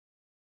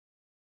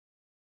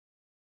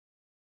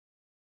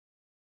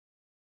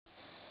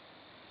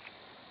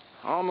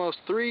Almost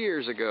 3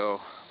 years ago,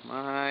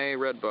 my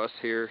red bus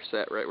here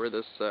sat right where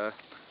this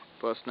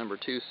bus number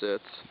 2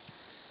 sits.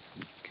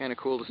 Kind of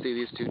cool to see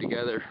these two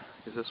together,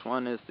 because this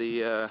one is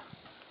the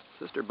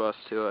sister bus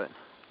to it.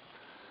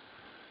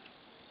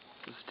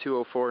 This is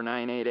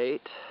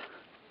 204988,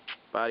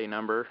 body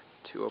number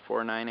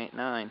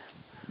 204989.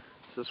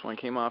 So this one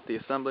came off the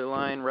assembly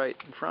line right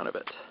in front of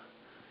it,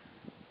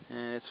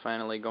 and it's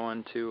finally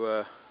going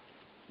to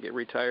get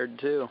retired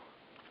too.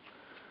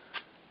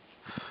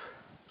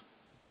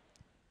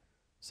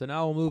 So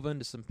now we'll move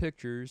into some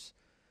pictures.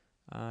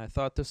 I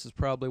thought this is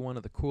probably one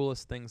of the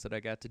coolest things that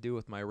I got to do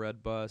with my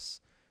red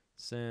bus,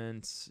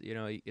 since, you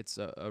know, it's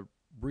a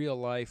real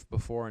life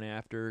before and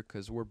after,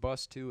 because where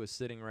bus 2 is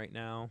sitting right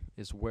now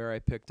is where I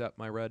picked up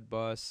my red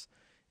bus,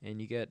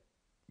 and you can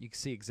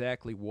see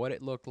exactly what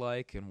it looked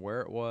like and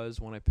where it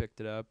was when I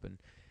picked it up. And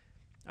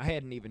I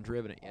hadn't even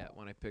driven it yet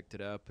when I picked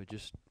it up. I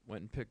just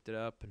went and picked it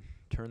up and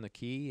turned the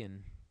key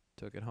and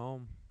took it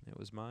home. It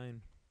was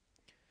mine.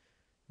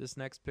 This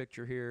next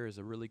picture here is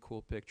a really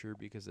cool picture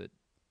because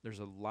there's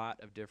a lot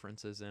of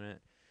differences in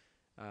it.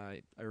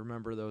 I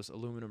remember those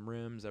aluminum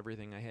rims,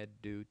 everything I had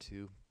to do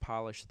to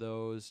polish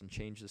those and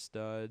change the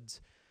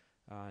studs.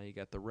 You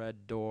got the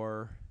red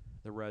door,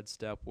 the red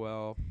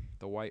stepwell,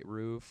 the white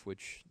roof,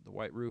 which the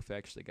white roof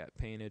actually got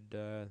painted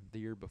the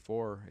year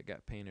before. It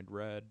got painted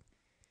red.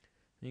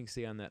 And you can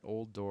see on that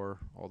old door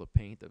all the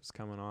paint that was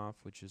coming off,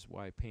 which is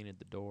why I painted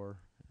the door.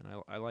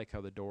 And I like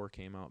how the door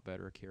came out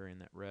better carrying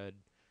that red.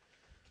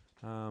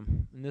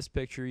 In this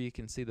picture you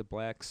can see the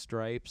black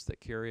stripes that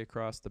carry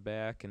across the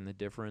back and the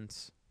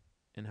difference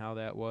in how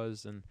that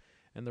was, and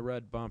the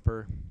red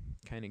bumper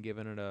kind of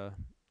giving it a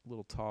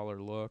little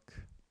taller look.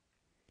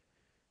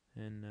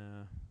 And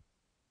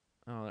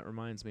oh, that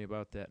reminds me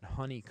about that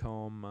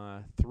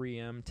honeycomb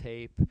 3M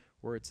tape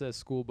where it says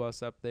school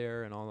bus up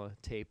there, and all the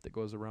tape that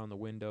goes around the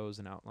windows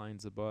and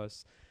outlines the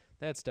bus.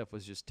 That stuff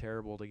was just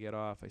terrible to get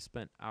off. I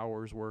spent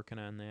hours working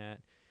on that.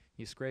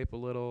 You scrape a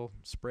little,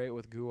 spray it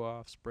with goo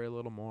off, spray a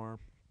little more.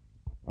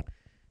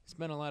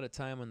 Spent a lot of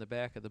time on the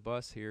back of the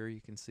bus here. You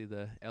can see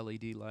the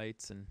LED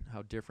lights and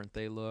how different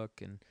they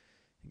look, and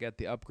you got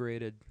the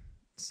upgraded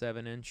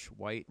 7-inch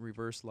white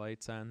reverse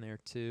lights on there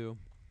too.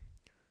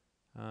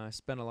 I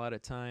spent a lot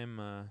of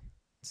time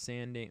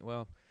sanding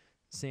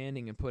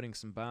and putting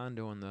some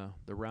Bondo in the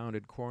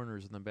rounded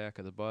corners in the back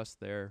of the bus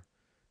there,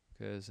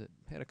 because it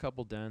had a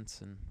couple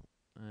dents, and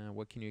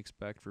what can you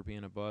expect for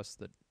being a bus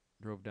that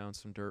drove down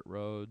some dirt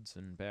roads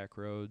and back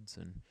roads,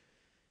 and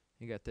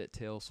you got that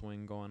tail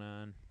swing going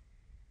on.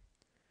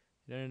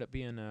 It ended up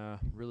being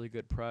a really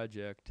good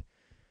project.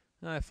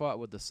 And I fought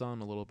with the sun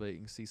a little bit.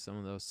 You can see some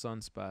of those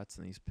sunspots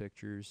in these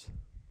pictures.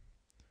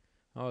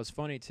 Oh, it was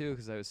funny too,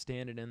 because I was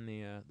standing in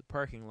the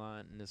parking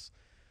lot, and this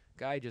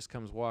guy just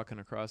comes walking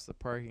across the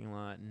parking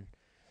lot, and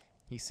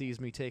he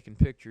sees me taking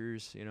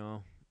pictures, you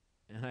know,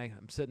 and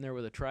I'm sitting there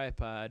with a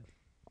tripod,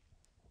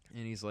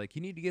 and he's like,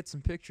 "You need to get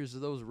some pictures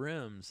of those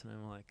rims." And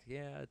I'm like,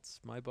 "Yeah, it's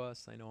my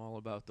bus. I know all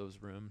about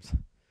those rims."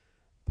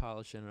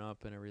 Polishing it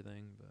up and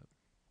everything. But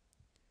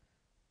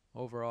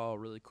overall,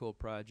 really cool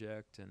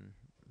project, and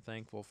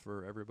thankful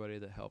for everybody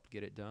that helped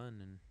get it done,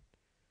 and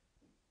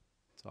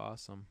it's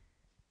awesome.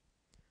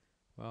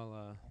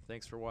 Well,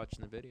 thanks for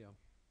watching the video.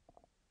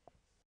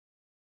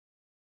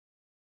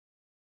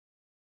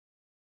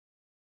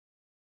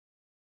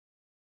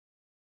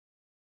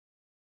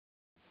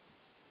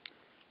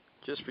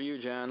 Just for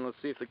you, John, let's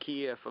see if the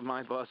key F of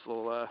my bus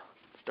will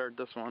start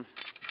this one.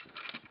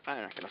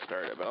 I'm not going to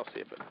start it, but I'll see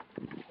if it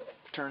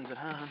turns it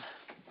on.